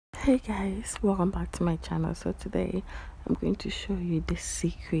Hey guys, welcome back to my channel. So today I'm going to show you the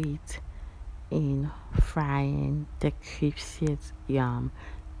secret in frying the crispiest yam.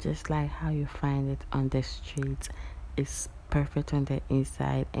 Just like how you find it on the street, it's perfect on the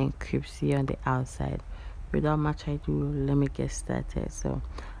inside and crispy on the outside. Without much ado, let me get started. So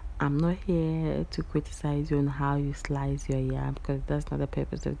I'm not here to criticize you on how you slice your yam, because that's not the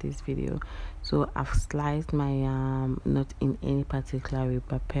purpose of this video. So I've sliced my yam not in any particular way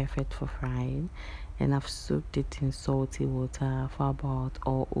but perfect for frying, and I've soaked it in salty water for about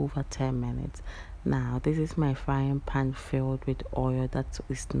or over 10 minutes. Now this is my frying pan filled with oil that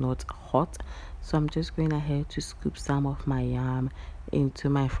is not hot, so I'm just going ahead to scoop some of my yam into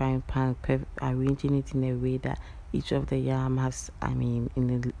my frying pan, arranging it in a way that each of the yam has,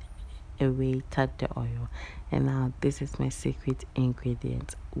 in away touch the oil. And now this is my secret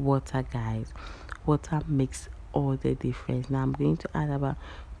ingredient: water, guys. Water makes all the difference. Now I'm going to add about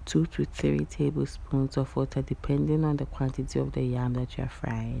 2 to 3 tablespoons of water depending on the quantity of the yam that you're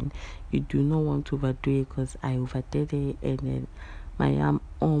frying. You do not want to overdo it, because I overdid it and then my yam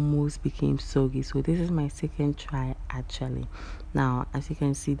almost became soggy. So this is my second try actually. Now as you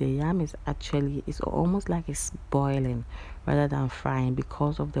can see, the yam is almost like it's boiling rather than frying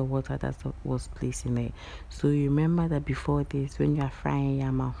because of the water that was placed in it. So you remember that before this, when you are frying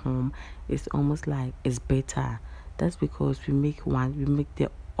yam at home, it's almost like it's better. That's because we make the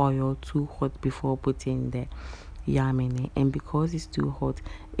oil too hot before putting the yam in it, and because it's too hot,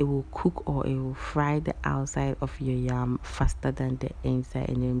 it will cook or it will fry the outside of your yam faster than the inside.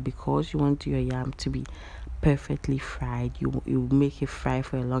 And then because you want your yam to be perfectly fried, you make it fry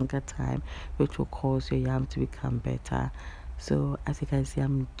for a longer time, which will cause your yam to become better. So as you can see,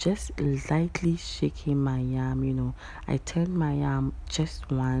 I'm just lightly shaking my yam. I turned my yam just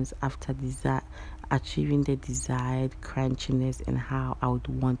once after achieving the desired crunchiness and how I would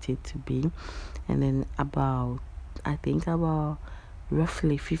want it to be. And then I think about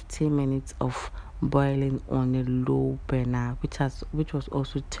roughly 15 minutes of boiling on a low burner, which was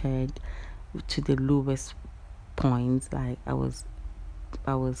also turned to the lowest point. Like I was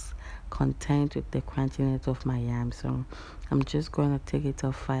content with the crunchiness of my yam. So I'm just gonna take it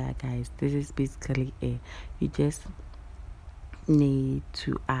off fire, guys. This is basically it. You just need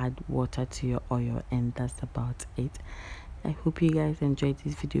to add water to your oil, and that's about it. I hope you guys enjoyed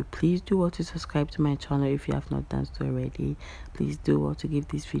this video. Please do well to subscribe to my channel if you have not done so already. Please do well to give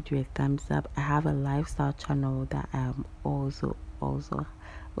this video a thumbs up. I have a lifestyle channel that I am also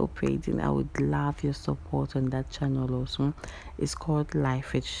operating. I would love your support on that channel also. It's called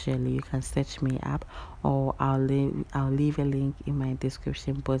Life with Shirley. You can search me up, or I'll leave a link in my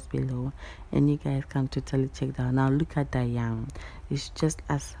description box below, and you guys can totally check that out. Now look at the yam. It's just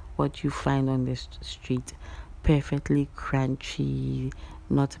as what you find on the street. Perfectly crunchy,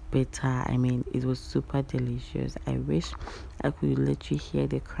 not bitter. It was super delicious. I wish I could let you hear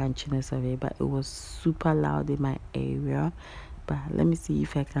the crunchiness of it, but it was super loud in my area. But let me see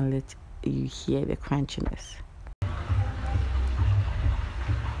if I can let you hear the crunchiness.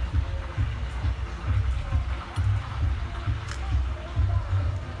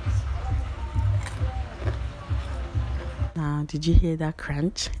 Now, did you hear that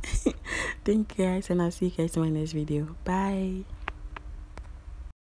crunch? Thank you guys, and I'll see you guys in my next video. Bye.